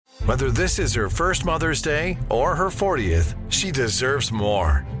Whether this is her first Mother's Day or her 40th, she deserves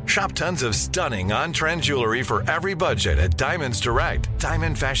more. Shop tons of stunning on-trend jewelry for every budget at Diamonds Direct.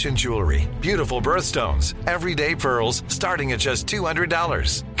 Diamond fashion jewelry, beautiful birthstones, everyday pearls starting at just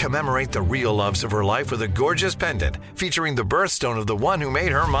 $200. Commemorate the real loves of her life with a gorgeous pendant featuring the birthstone of the one who made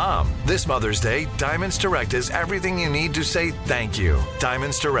her mom. This Mother's Day, Diamonds Direct is everything you need to say thank you.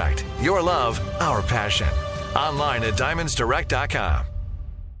 Diamonds Direct. Your love, our passion. Online at diamondsdirect.com.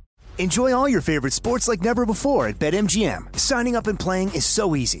 Enjoy all your favorite sports like never before at BetMGM. Signing up and playing is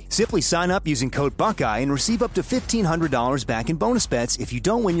so easy. Simply sign up using code Buckeye and receive up to $1,500 back in bonus bets if you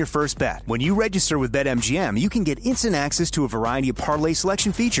don't win your first bet. When you register with BetMGM, you can get instant access to a variety of parlay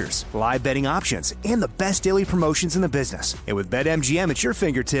selection features, live betting options, and the best daily promotions in the business. And with BetMGM at your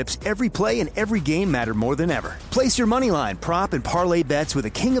fingertips, every play and every game matter more than ever. Place your moneyline, prop, and parlay bets with the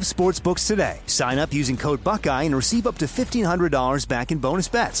king of sportsbooks today. Sign up using code Buckeye and receive up to $1,500 back in bonus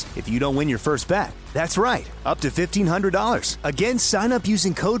bets if you don't win your first bet. That's right, up to $1,500. Again, sign up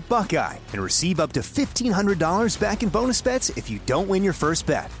using code Buckeye and receive up to $1,500 back in bonus bets if you don't win your first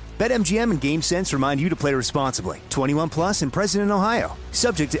bet. BetMGM and GameSense remind you to play responsibly. 21 plus and present in Ohio.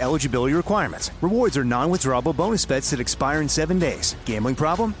 Subject to eligibility requirements. Rewards are non-withdrawable bonus bets that expire in 7 days. Gambling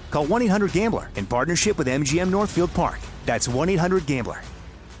problem? Call 1-800-GAMBLER in partnership with MGM Northfield Park. That's 1-800-GAMBLER.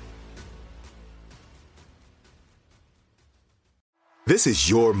 This is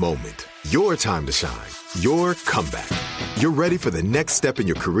your moment, your time to shine, your comeback. You're ready for the next step in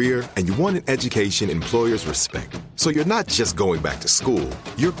your career, and you want an education employers respect. So you're not just going back to school,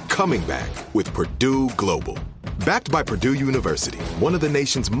 you're coming back with Purdue Global. Backed by Purdue University, one of the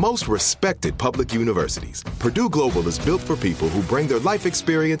nation's most respected public universities, Purdue Global is built for people who bring their life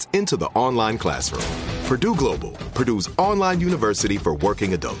experience into the online classroom. Purdue Global, Purdue's online university for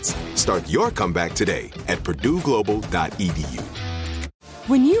working adults. Start your comeback today at purdueglobal.edu.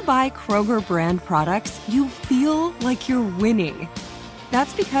 When you buy Kroger brand products, you feel like you're winning.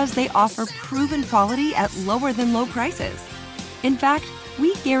 That's because they offer proven quality at lower than low prices. In fact,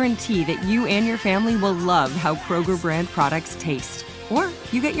 we guarantee that you and your family will love how Kroger brand products taste, or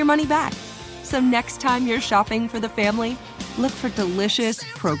you get your money back. So next time you're shopping for the family, look for delicious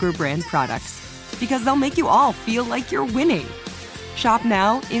Kroger brand products, because they'll make you all feel like you're winning. Shop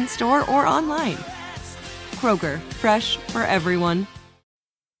now, in-store, or online. Kroger, fresh for everyone.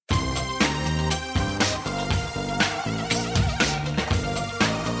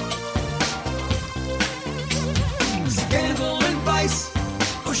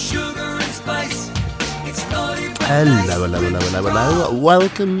 Hello.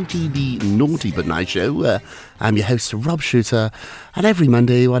 Welcome to the Naughty But Nice Show. I'm your host, Rob Shooter, and every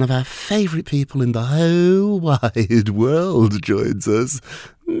Monday, one of our favourite people in the whole wide world joins us,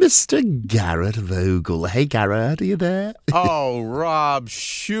 Mr. Garrett Vogel. Hey, Garrett, are you there? Oh, Rob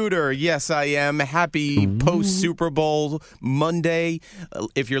Shooter. Yes, I am. Happy post-Super Bowl Monday.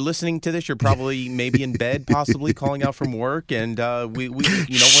 If you're listening to this, you're probably maybe in bed, possibly calling out from work, and we're not going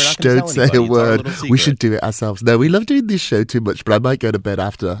to tell anybody. Don't say a word. We should do it ourselves. No, we love doing this show too much, but I might go to bed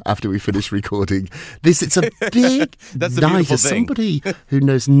after we finish recording this. It's a big That's the night. beautiful As thing. somebody who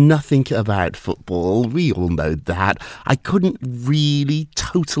knows nothing about football, we all know that. I couldn't really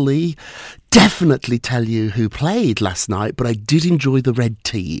totally, definitely tell you who played last night, but I did enjoy the red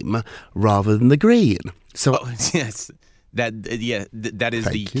team rather than the green. So Yes. That is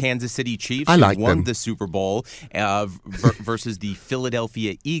the Kansas City Chiefs I like who won them. the Super Bowl versus the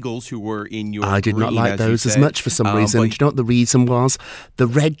Philadelphia Eagles, who were in your I did not green, like as you those as said. much for some reason. but- Do you know what the reason was? The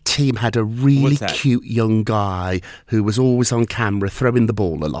red team had a really What's that? cute young guy who was always on camera throwing the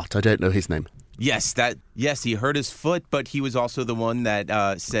ball a lot. I don't know his name. Yes, he hurt his foot, but he was also the one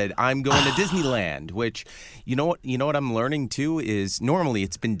that said, "I'm going to Disneyland." Which, you know what I'm learning too is normally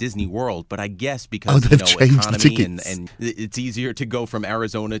it's been Disney World, but I guess because they've changed the economy tickets. and it's easier to go from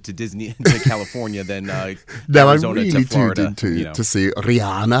Arizona to California than Now, I'm Arizona really to Florida. tuned in to see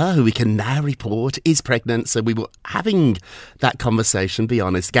Rihanna, who we can now report is pregnant. So we were having that conversation. Be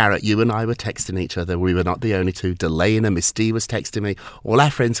honest, Garrett, you and I were texting each other. We were not the only two. Delaney, Miss D was texting me. All our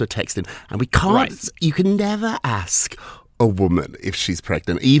friends were texting. And we can't, Right. You can never ask a woman if she's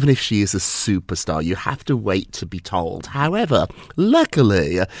pregnant, even if she is a superstar. You have to wait to be told. However,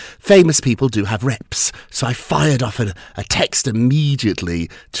 luckily, famous people do have reps. So I fired off a text immediately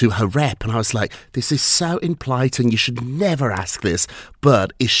to her rep, and I was like, this is so impolite and you should never ask this,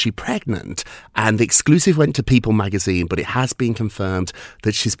 but is she pregnant? And the exclusive went to People magazine, but it has been confirmed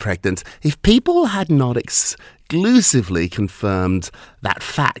that she's pregnant. If People had not exclusively confirmed that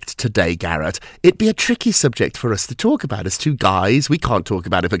fact today, Garrett, it'd be a tricky subject for us to talk about. As two guys, we can't talk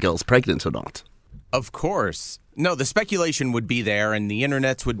about if a girl's pregnant or not. Of course. No, the speculation would be there, and the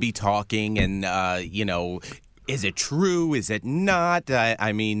internets would be talking, and is it true? Is it not?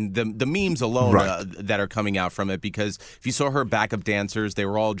 I mean, the memes alone that are coming out from it, because if you saw her backup dancers, they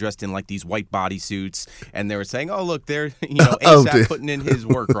were all dressed in like these white bodysuits, and they were saying, "Oh, look, they're ASAP putting in his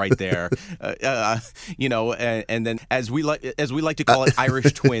work right there," and then as we like to call it,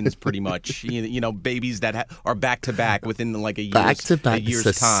 Irish twins, pretty much, babies that are back to back within like a year's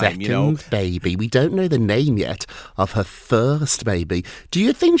time. Second baby, we don't know the name yet of her first baby. Do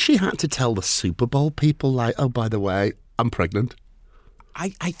you think she had to tell the Super Bowl people like, "Oh, by the way, I'm pregnant"? I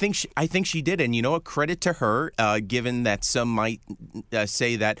think she did, and a credit to her, given that some might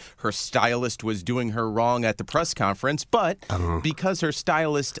say that her stylist was doing her wrong at the press conference, but because her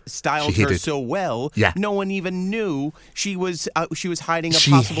stylist styled her so well, no one even knew she was hiding a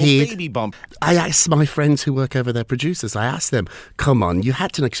possible baby bump. I asked my friends who work over their producers, I asked them, come on, you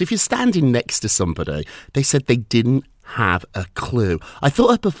had to know, because if you're standing next to somebody, they said they didn't have a clue. I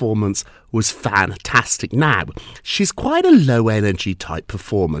thought her performance was fantastic. Now, she's quite a low-energy type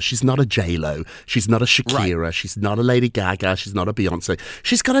performer. She's not a J-Lo. She's not a Shakira. Right. She's not a Lady Gaga. She's not a Beyonce.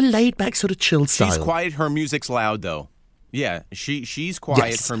 She's got a laid-back sort of chilled style. She's quiet. Her music's loud, though. Yeah, she's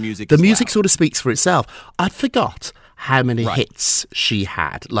quiet. Yes. Her music The is music loud. sort of speaks for itself. I forgot how many hits she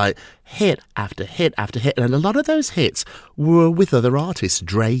had. Like, hit after hit after hit. And a lot of those hits were with other artists.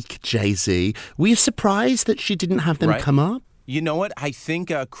 Drake, Jay-Z. Were you surprised that she didn't have them come up? You know what? I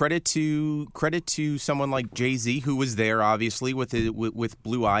think credit to someone like Jay-Z, who was there, obviously, with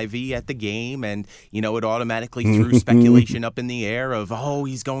Blue Ivy at the game. And, it automatically threw speculation up in the air of,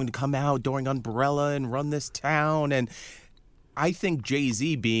 he's going to come out during Umbrella and run this town. And I think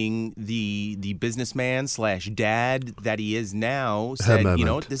Jay-Z, being the businessman / dad that he is now, said,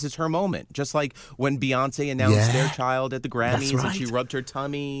 this is her moment. Just like when Beyonce announced their child at the Grammys and she rubbed her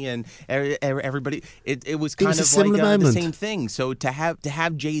tummy and everybody, it was kind of like the same thing. So to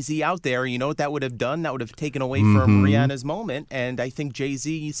have Jay-Z out there, you know what that would have done? That would have taken away from Rihanna's moment. And I think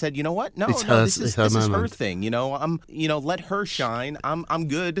Jay-Z said, you know what? No, this is her thing. Let her shine. I'm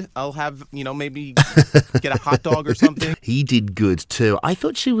good. I'll have, maybe get a hot dog or something. He did good too. I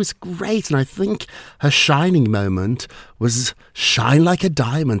thought she was great, and I think her shining moment was shine like a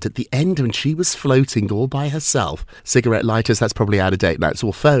diamond at the end when she was floating all by herself. Cigarette lighters, that's probably out of date now, it's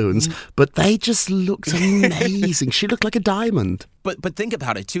all phones, but they just looked amazing. She looked like a diamond. But think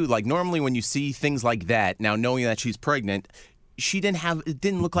about it too, like normally when you see things like that, now knowing that she's pregnant, it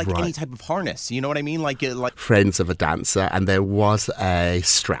didn't look like any type of harness. You know what I mean? Like Friends of a dancer, and there was a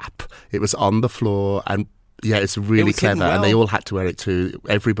strap. It was on the floor, and yeah, it's really clever, and they all had to wear it too.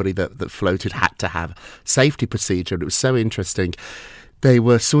 Everybody that floated had to have safety procedure, and it was so interesting. They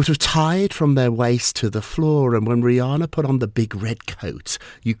were sort of tied from their waist to the floor, and when Rihanna put on the big red coat,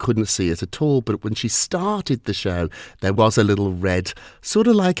 you couldn't see it at all. But when she started the show, there was a little red, sort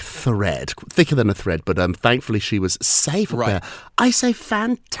of like thread, thicker than a thread, but thankfully she was safe up there. I say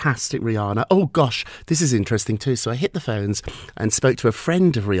fantastic, Rihanna. Oh gosh, this is interesting too. So I hit the phones and spoke to a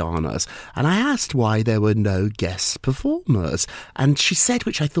friend of Rihanna's, and I asked why there were no guest performers. And she said,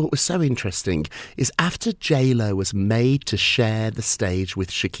 which I thought was so interesting, is after J-Lo was made to share the stage with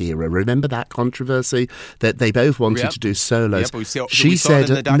Shakira. Remember that controversy that they both wanted to do solos? She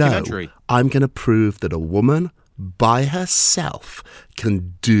said, no, I'm going to prove that a woman by herself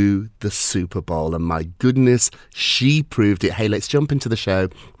can do the Super Bowl. And my goodness, she proved it. Hey, let's jump into the show.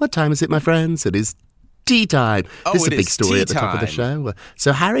 What time is it, my friends? It is tea time. This is a big story at the top of the show.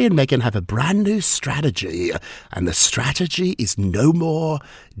 So Harry and Meghan have a brand new strategy, and the strategy is no more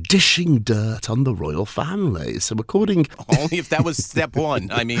dishing dirt on the royal family. So according... Only if that was step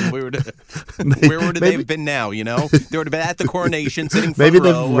one. I mean, where would they have been now, They would have been at the coronation, sitting front Maybe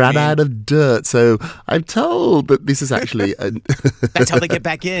row. they've ran out of dirt. So I'm told that this is actually... That's how they get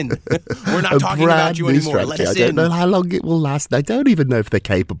back in. We're not talking about you anymore. Let us in. I don't know how long it will last. I don't even know if they're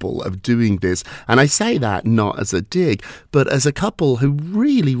capable of doing this. And I say that not as a dig, but as a couple who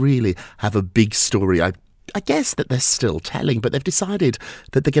really, really have a big story. I guess that they're still telling, but they've decided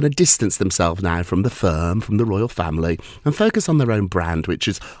that they're going to distance themselves now from the firm, from the royal family, and focus on their own brand, which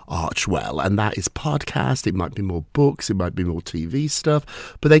is Archewell. And that is podcast, it might be more books, it might be more TV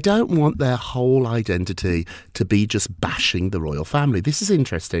stuff, but they don't want their whole identity to be just bashing the royal family. This is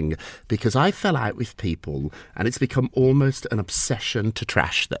interesting because I fell out with people and it's become almost an obsession to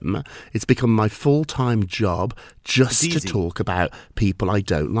trash them. It's become my full-time job just to talk about people I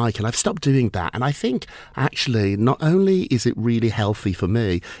don't like, and I've stopped doing that. And I think actually, not only is it really healthy for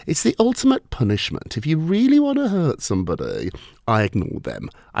me, it's the ultimate punishment. If you really want to hurt somebody, I ignore them.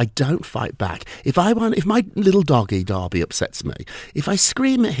 I don't fight back. If my little doggy Darby upsets me, if I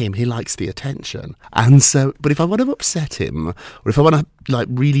scream at him, he likes the attention. And so, but if I want to upset him, or if I want to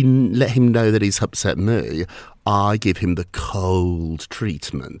really let him know that he's upset me, I give him the cold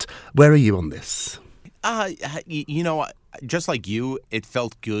treatment. Where are you on this? Just like you, it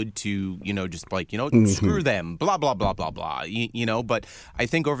felt good to, just screw them, blah, blah, blah, blah, blah, But I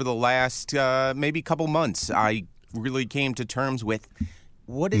think over the last maybe couple months, I really came to terms with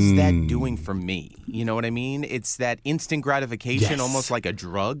what is that doing for me? You know what I mean? It's that instant gratification, almost like a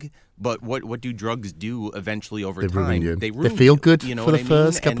drug. But what do drugs do eventually over time? They feel good for the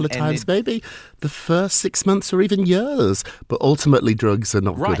first couple of times, maybe the first 6 months or even years. But ultimately, drugs are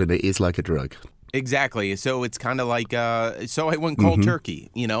not good, and it is like a drug. Exactly. So it's kind of like, so I went cold turkey,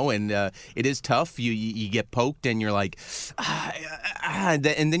 and it is tough. You get poked and you're like, and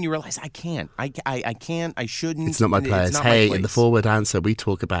then you realize, I can't, I shouldn't. It's not my place. Hey, in the forward answer, we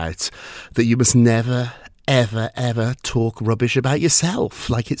talk about that you must never, ever talk rubbish about yourself.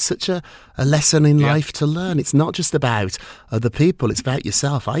 Like, it's such a lesson in life to learn. It's not just about other people, it's about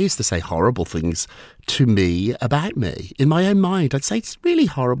yourself. I used to say horrible things to me about me. In my own mind, I'd say it's really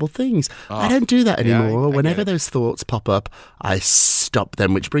horrible things. I don't do that anymore. Whenever those thoughts pop up, I stop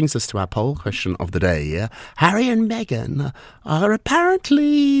them, which brings us to our poll question of the day. Harry and Meghan are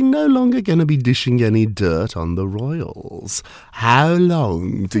apparently no longer going to be dishing any dirt on the royals. How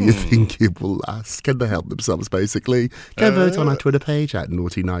long do you think it will last? Can they help themselves, basically? Go vote on our Twitter page at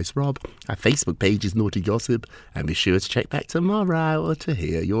Naughty Nice Rob. Our Facebook page is Naughty Gossip. And be sure to check back tomorrow to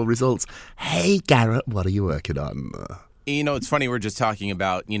hear your results. Hey, Garrett, what are you working on? It's funny, we're just talking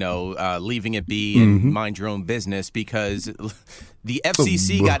about, leaving it be and mind your own business, because the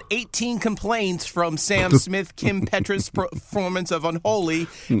FCC got 18 complaints from Sam Smith, Kim Petras' performance of Unholy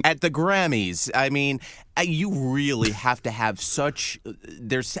at the Grammys. I mean, you really have to have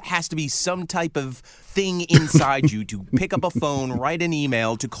there has to be some type of thing inside you to pick up a phone, write an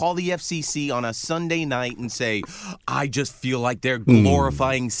email, to call the FCC on a Sunday night and say, I just feel like they're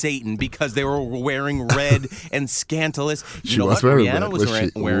glorifying Satan because they were wearing red and scandalous. Rihanna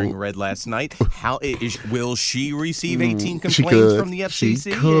was wearing red last night. Will she receive 18 complaints from the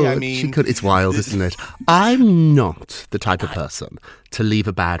FCC? She could. It's wild, isn't it? I'm not the type of person to leave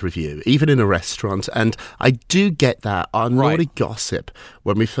a bad review, even in a restaurant. And I do get that. On Naughty Gossip,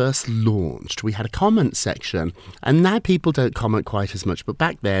 when we first launched, we had a comment section, and now people don't comment quite as much. But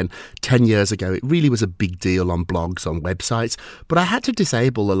back then, 10 years ago, it really was a big deal on blogs, on websites. But I had to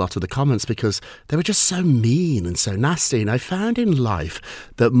disable a lot of the comments because they were just so mean and so nasty. And I found in life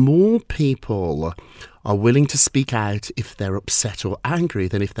that more people are willing to speak out if they're upset or angry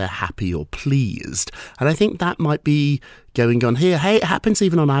than if they're happy or pleased. And I think that might be going on here. Hey, it happens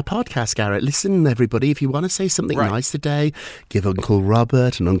even on our podcast, Garrett. Listen, everybody, if you want to say something nice today, give Uncle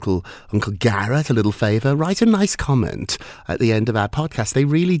Robert and Uncle Garrett a little favour. Write a nice comment at the end of our podcast. They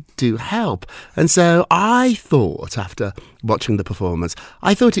really do help. And so I thought, after watching the performance,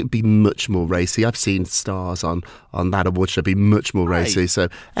 I thought it would be much more racy. I've seen stars on that award show be much more racy. So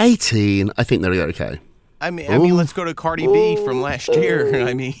 18, I think they're okay. I mean, let's go to Cardi B from last year.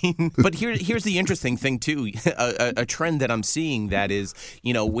 But here's the interesting thing too. A trend that I'm seeing that is,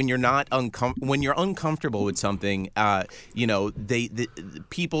 when you're when you're uncomfortable with something,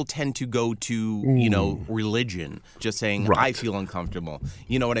 people tend to go to religion, just saying I feel uncomfortable.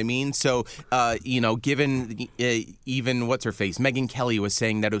 You know what I mean? So given even what's her face, Megyn Kelly was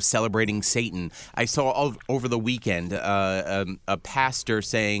saying that it was celebrating Satan. I saw over the weekend a pastor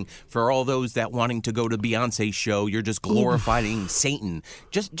saying, for all those that wanting to go to Beyonce show, you're just glorifying Satan.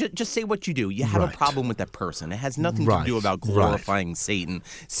 Just say what you do. You have a problem with that person. It has nothing to do about glorifying Satan.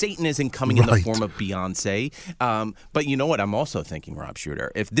 Satan isn't coming in the form of Beyonce. But you know what I'm also thinking, Rob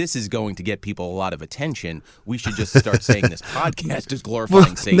Shooter? If this is going to get people a lot of attention, we should just start saying this podcast is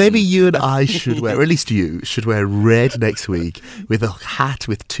glorifying Satan. Maybe you and I should wear, or at least you should wear red next week with a hat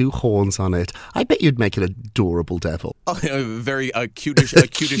with 2 horns on it. I bet you'd make an adorable devil. A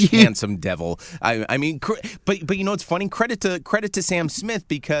cutish, handsome devil. I mean, but it's funny. Credit to Sam Smith,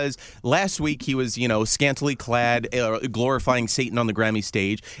 because last week he was scantily clad, glorifying Satan on the Grammy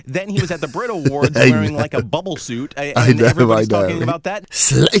stage. Then he was at the Brit Awards wearing like a bubble suit. And everybody's talking about that.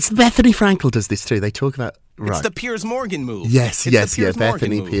 It's Bethany Frankel does this too. They talk about It's the Piers Morgan move. Yes, Morgan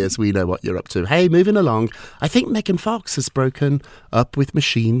Bethany move. Piers, we know what you're up to. Hey, moving along, I think Megan Fox has broken up with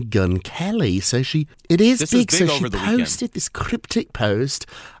Machine Gun Kelly. So This so was big she over the weekend. posted this cryptic post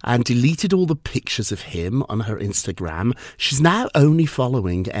and deleted all the pictures of him on her Instagram. She's now only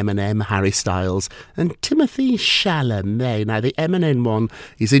following Eminem, Harry Styles, and Timothée Chalamet. Now, the Eminem one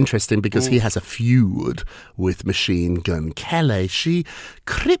is interesting because he has a feud with Machine Gun Kelly. She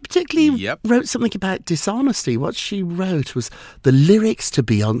cryptically wrote something about dishonesty. What she wrote was the lyrics to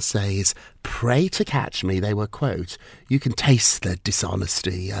Beyonce's Pray to Catch Me. They were, quote, "You can taste the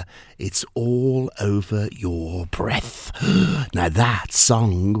dishonesty. It's all over your breath." Now, that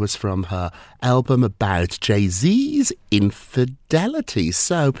song was from her album about Jay-Z's infidelity.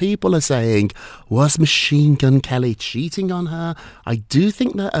 So people are saying, was Machine Gun Kelly cheating on her? I do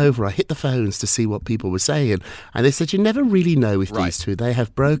think they're over. I hit the phones to see what people were saying, and they said you never really know with these two. They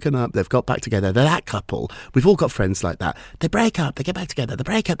have broken up, they've got back together. They're that couple. We've all got friends like that. They break up, they get back together. They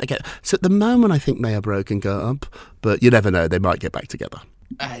break up, they get... So at the moment, I think they are broken up, but you never know. They might get back together.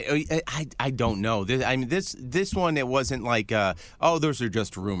 I don't know. This one, it wasn't like, those are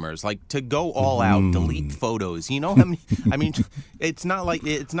just rumors. Like, to go all out, delete photos. You know, it's not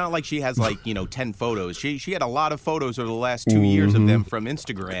like she has 10 photos. She had a lot of photos over the last 2 years of them from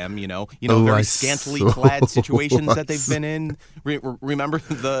Instagram. Very scantily clad situations that they've been in. Remember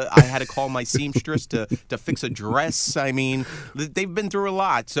I had to call my seamstress to fix a dress. I mean, they've been through a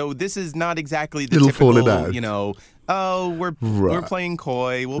lot. So this is not exactly the typical, we're playing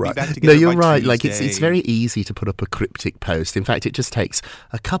coy. We'll be back together. No, you're right. Tuesday. It's very easy to put up a cryptic post. In fact, it just takes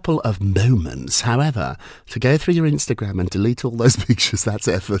a couple of moments. However, to go through your Instagram and delete all those pictures, that's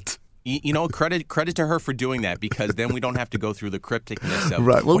effort. Credit to her for doing that, because then we don't have to go through the crypticness of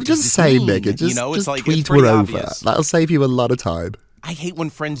right. Well, what just does say, mean? Megan, just tweet we're over. obvious. That'll save you a lot of time. I hate when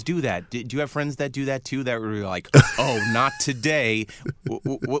friends do that. Do you have friends that do that too? That were like, "Oh, not today.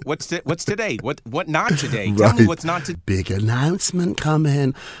 What's today? What not today? Tell me what's not today." Big announcement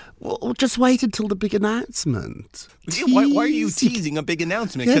coming. Well, just wait until the big announcement. Why are you teasing a big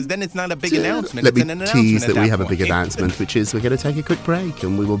announcement? Because then it's not a big announcement. Let it's me an announcement tease at that we have point. a big announcement, which is we're going to take a quick break,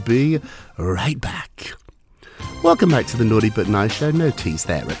 and we will be right back. Welcome back to the Naughty But Nice Show. No tease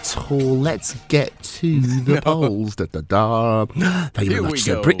there at all. Let's get to the polls. Thank you very much.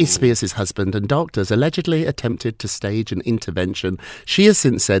 So, Britney Spears' husband and doctors allegedly attempted to stage an intervention. She has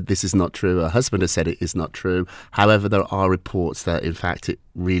since said this is not true. Her husband has said it is not true. However, there are reports that, in fact, it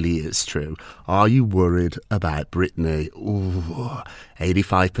really is true. Are you worried about Britney? Ooh,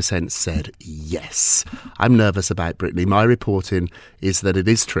 85% said yes. I'm nervous about Britney. My reporting is that it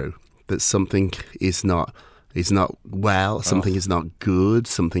is true, that something is not well, something is not good,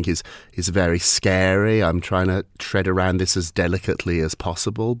 something is very scary. I'm trying to tread around this as delicately as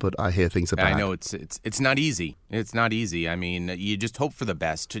possible, but I hear things about... I know it's not easy. It's not easy. I mean, you just hope for the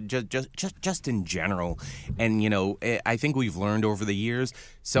best, just in general. And, I think we've learned over the years,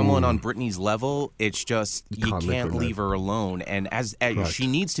 someone on Britney's level, it's just, you can't leave her alone. And as she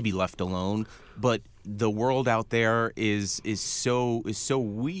needs to be left alone, but the world out there is so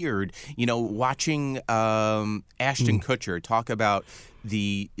weird. Watching Ashton Kutcher talk about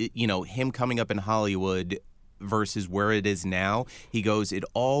him coming up in Hollywood versus where it is now. He goes, it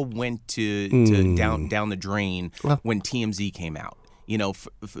all went to down the drain when TMZ came out.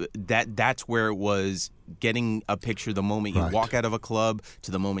 That's where it was. Getting a picture the moment you walk out of a club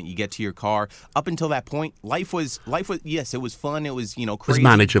to the moment you get to your car. Up until that point, life was yes, it was fun. It was crazy. It was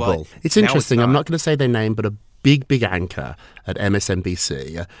manageable. It's interesting. I'm not going to say their name, but a big anchor at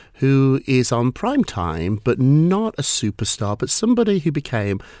MSNBC who is on prime time, but not a superstar, but somebody who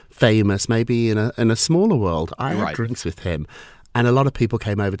became famous maybe in a smaller world. I had drinks with him. And a lot of people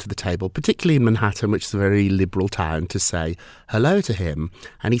came over to the table, particularly in Manhattan, which is a very liberal town, to say hello to him.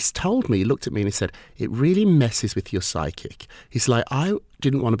 And he looked at me and he said, it really messes with your psychic. He's like, I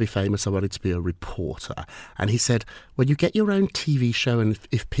didn't want to be famous. I wanted to be a reporter. And he said, when you get your own TV show and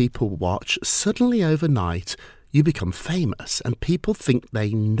if people watch, suddenly overnight you become famous and people think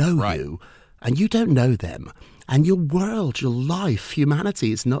they know you and you don't know them. And your world, your life,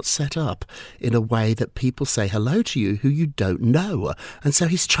 humanity is not set up in a way that people say hello to you who you don't know. And so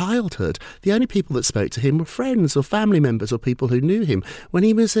his childhood, the only people that spoke to him were friends or family members or people who knew him. When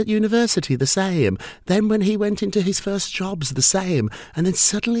he was at university, the same. Then when he went into his first jobs, the same. And then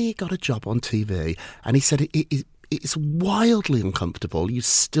suddenly he got a job on TV. And he said it's wildly uncomfortable. You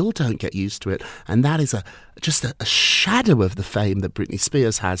still don't get used to it. And that is just a shadow of the fame that Britney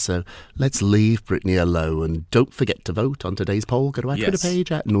Spears has. So let's leave Britney alone. Don't forget to vote on today's poll. Go to our Twitter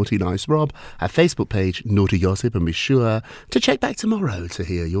page at Naughty Nice Rob, our Facebook page, Naughty Gossip, and be sure to check back tomorrow to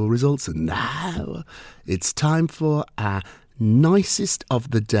hear your results. And now it's time for our nicest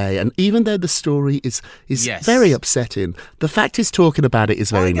of the day. And even though the story is very upsetting, the fact he's talking about it is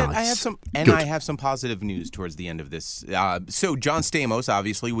very nice. I have some positive news towards the end of this. So John Stamos,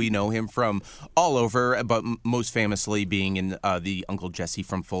 obviously we know him from all over, but most famously being in the Uncle Jesse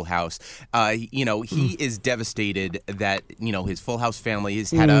from Full House. He is devastated that his Full House family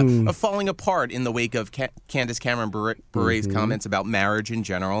has had a falling apart in the wake of Candace Cameron Bure's comments about marriage in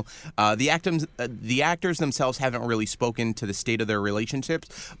general. The actors themselves haven't really spoken to the state of their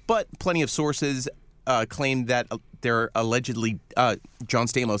relationships, but plenty of sources claim that they're allegedly, John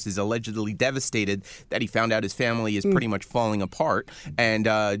Stamos is allegedly devastated that he found out his family is pretty much falling apart. And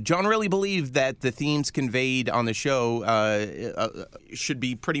John really believed that the themes conveyed on the show should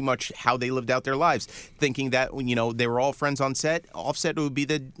be pretty much how they lived out their lives, thinking that, they were all friends on set. Offset would be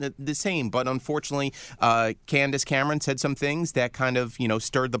the same. But unfortunately, Candace Cameron said some things that kind of,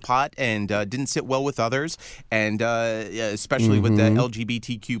 stirred the pot and didn't sit well with others, and especially with the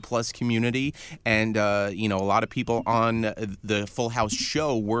LGBTQ plus community. And, a lot of people on the Full House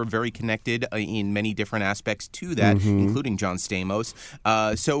show were very connected in many different aspects to that, including John Stamos.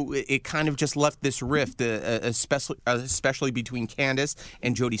 So it kind of just left this rift, especially between Candace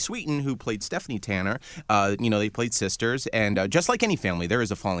and Jodie Sweetin, who played Stephanie Tanner. They played sisters, and just like any family, there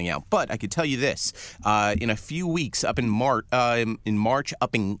is a falling out. But I could tell you this: in a few weeks, up in March,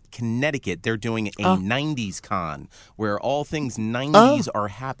 up in Connecticut, they're doing a 90s con where all things 90s are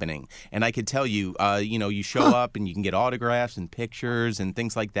happening. And I could tell you, you show up and you can get autographs and pictures and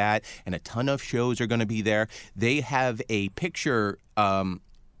things like that, and a ton of shows are going to be there. They have a picture time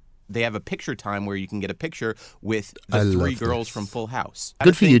where you can get a picture with the three girls from Full House.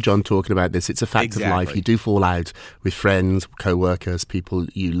 Good for you, John, talking about this. It's a fact of life. You do fall out with friends, co-workers, people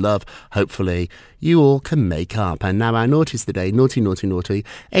you love. Hopefully, you all can make up. And now our naughties today, naughty, naughty, naughty.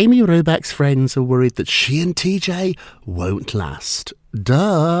 Amy Robach's friends are worried that she and TJ won't last.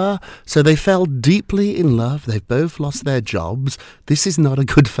 Duh. So they fell deeply in love. They've both lost their jobs. This is not a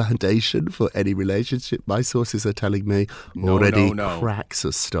good foundation for any relationship. My sources are telling me already cracks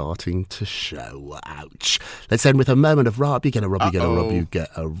are starting to show. Ouch. Let's end with a moment of Rob. You get a Rob, you get a Rob, you get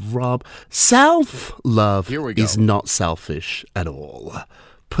a Rob. Self-love is not selfish at all.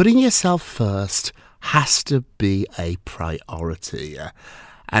 Putting yourself first has to be a priority.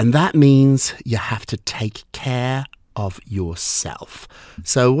 And that means you have to take care of yourself.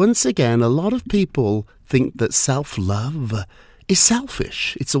 So once again, a lot of people think that self-love is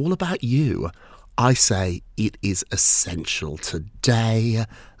selfish. It's all about you. I say it is essential today.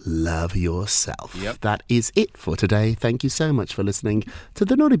 Love yourself. Yep. That is it for today. Thank you so much for listening to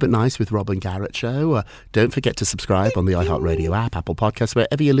the Naughty But Nice with Rob and Garrett show. Don't forget to subscribe on the iHeartRadio app, Apple Podcasts,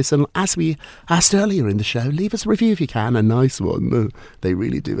 wherever you listen. As we asked earlier in the show, leave us a review if you can, a nice one. They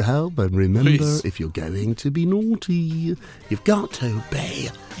really do help. And remember, if you're going to be naughty, you've got to be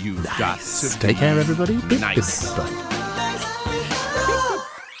nice. Take care, everybody. Nice.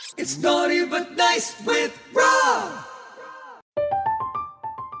 It's Naughty But Nice with Rob.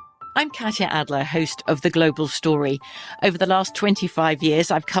 I'm Katya Adler, host of The Global Story. Over the last 25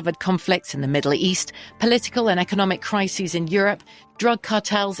 years, I've covered conflicts in the Middle East, political and economic crises in Europe, drug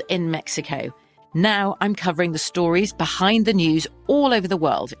cartels in Mexico. Now I'm covering the stories behind the news all over the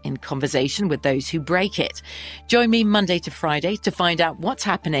world in conversation with those who break it. Join me Monday to Friday to find out what's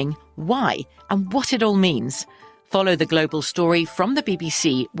happening, why, and what it all means. Follow The Global Story from the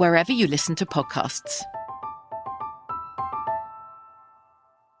BBC wherever you listen to podcasts.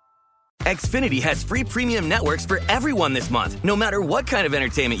 Xfinity has free premium networks for everyone this month, no matter what kind of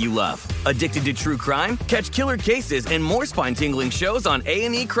entertainment you love. Addicted to true crime? Catch killer cases and more spine-tingling shows on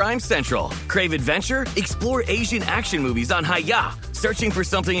A&E Crime Central. Crave adventure? Explore Asian action movies on Hi-Ya. Searching for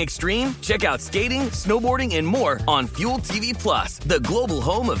something extreme? Check out skating, snowboarding, and more on Fuel TV Plus, the global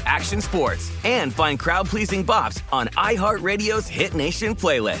home of action sports. And find crowd-pleasing bops on iHeartRadio's Hit Nation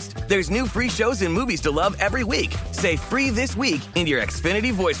playlist. There's new free shows and movies to love every week. Say free this week in your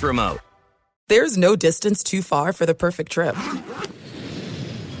Xfinity voice remote. There's no distance too far for the perfect trip.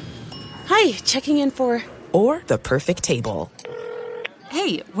 Hi, checking in for... Or the perfect table.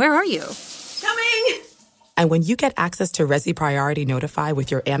 Hey, where are you? Coming! And when you get access to Resi Priority Notify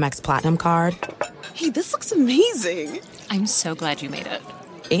with your Amex Platinum card... Hey, this looks amazing. I'm so glad you made it.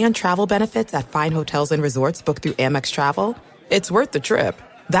 And travel benefits at fine hotels and resorts booked through Amex Travel. It's worth the trip.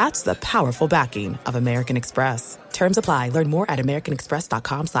 That's the powerful backing of American Express. Terms apply. Learn more at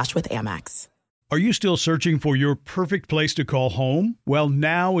americanexpress.com/withAmex. Are you still searching for your perfect place to call home? Well,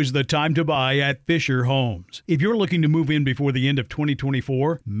 now is the time to buy at Fisher Homes. If you're looking to move in before the end of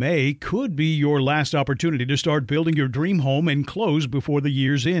 2024, May could be your last opportunity to start building your dream home and close before the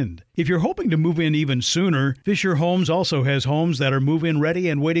year's end. If you're hoping to move in even sooner, Fisher Homes also has homes that are move-in ready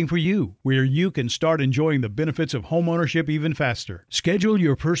and waiting for you, where you can start enjoying the benefits of homeownership even faster. Schedule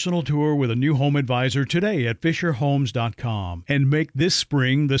your personal tour with a new home advisor today at FisherHomes.com and make this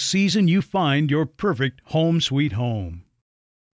spring the season you find your perfect home sweet home.